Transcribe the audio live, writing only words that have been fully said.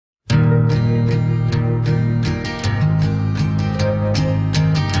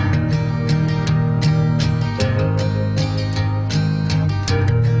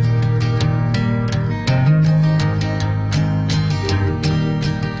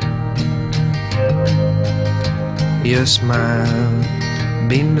Your smile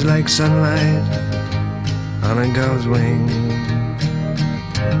beams like sunlight on a girl's wing,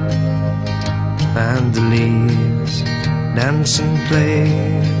 and the leaves dance and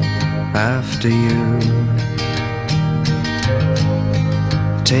play after you.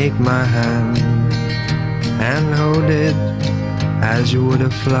 Take my hand and hold it as you would a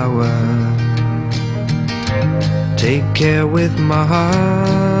flower. Take care with my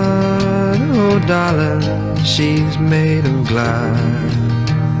heart, oh darling, she's made of glass.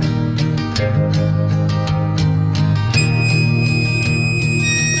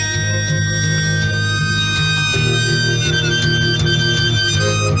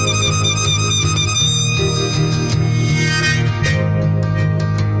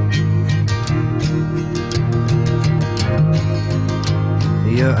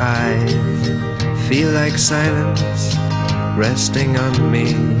 Your eyes feel like silence resting on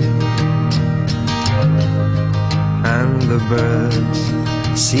me, and the birds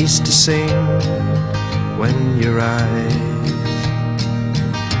cease to sing when you rise.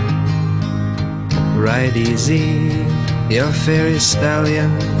 Ride easy, your fairy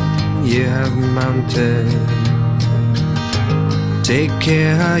stallion you have mounted. Take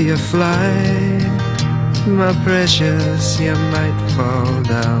care how you fly, my precious, you might fall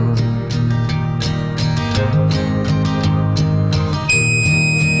down.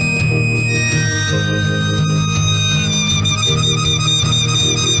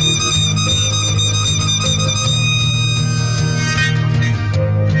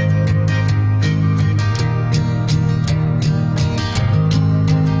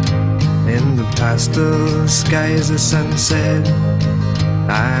 In the pastel skies of sunset,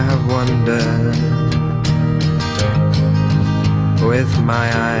 I have wandered, with my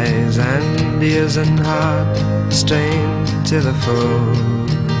eyes and ears and heart strained to the full.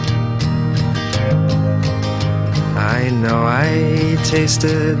 I know I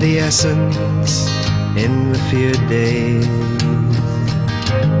tasted the essence in the few days.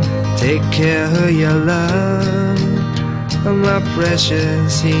 Take care who you love, my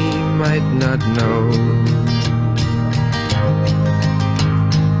precious, he might not know.